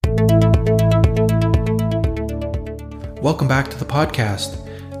Welcome back to the podcast.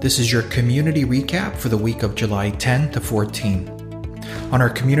 This is your community recap for the week of July 10 to 14. On our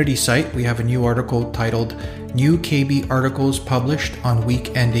community site, we have a new article titled New KB Articles Published on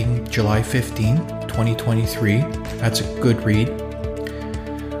Week Ending July 15, 2023. That's a good read.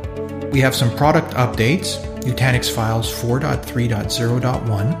 We have some product updates, Nutanix Files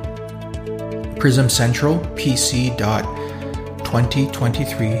 4.3.0.1, Prism Central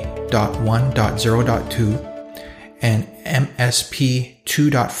PC.2023.1.0.2, and MSP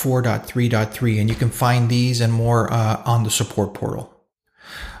 2.4.3.3, and you can find these and more on the support portal.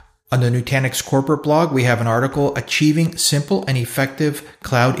 On the Nutanix corporate blog, we have an article, Achieving Simple and Effective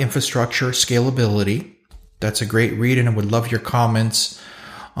Cloud Infrastructure Scalability. That's a great read, and I would love your comments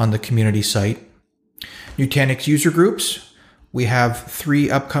on the community site. Nutanix user groups. We have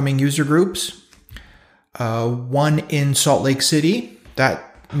 3 upcoming user groups. One in Salt Lake City.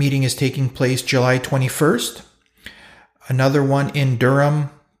 That meeting is taking place July 21st. Another one in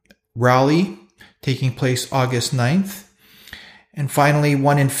Durham, Raleigh, taking place August 9th. And finally,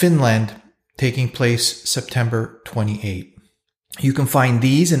 one in Finland, taking place September 28th. You can find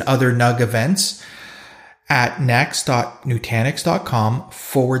these and other NUG events at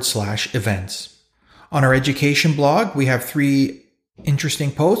next.nutanix.com/events. On our education blog, we have 3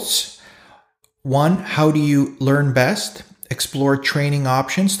 interesting posts. 1, how do you learn best? Explore training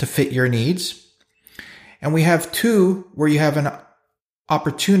options to fit your needs. And we have 2 where you have an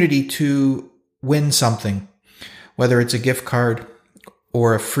opportunity to win something, whether it's a gift card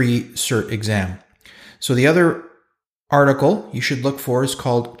or a free cert exam. So the other article you should look for is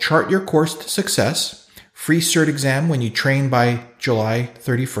called Chart Your Course to Success, free cert exam when you train by July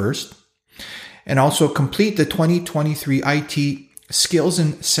 31st. And also complete the 2023 IT Skills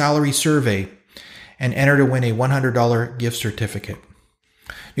and Salary Survey and enter to win a $100 gift certificate.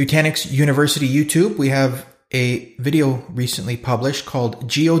 Nutanix University YouTube, we have a video recently published called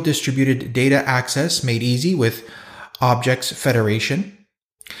Geo-Distributed Data Access Made Easy with Objects Federation.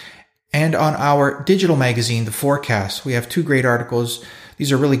 And on our digital magazine, The Forecast, we have 2 great articles.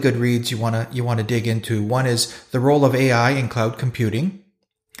 These are really good reads you want to dig into. One is The Role of AI in Cloud Computing.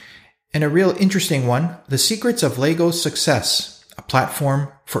 And a real interesting one, The Secrets of Lego's Success, a platform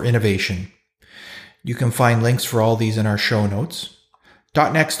for innovation. You can find links for all these in our show notes.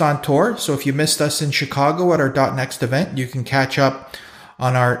 .next on tour. So if you missed us in Chicago at our .next event, you can catch up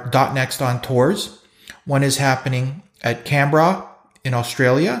on our .next on tours. One is happening at Canberra in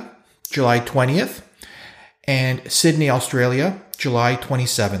Australia, July 20th, and Sydney, Australia, July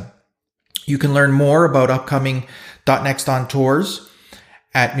 27th. You can learn more about upcoming .next on tours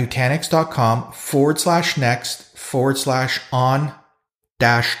at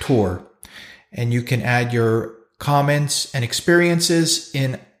nutanix.com/next/on-tour. And you can add your comments and experiences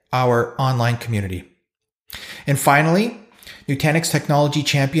in our online community. And finally, Nutanix Technology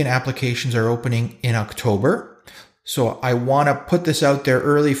Champion applications are opening in October. So I want to put this out there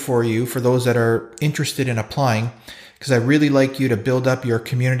early for you, for those that are interested in applying, because I really like you to build up your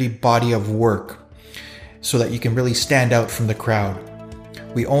community body of work so that you can really stand out from the crowd.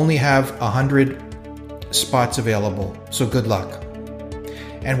 We only have 100 spots available, so good luck.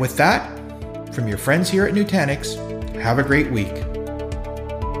 And with that, from your friends here at Nutanix, have a great week.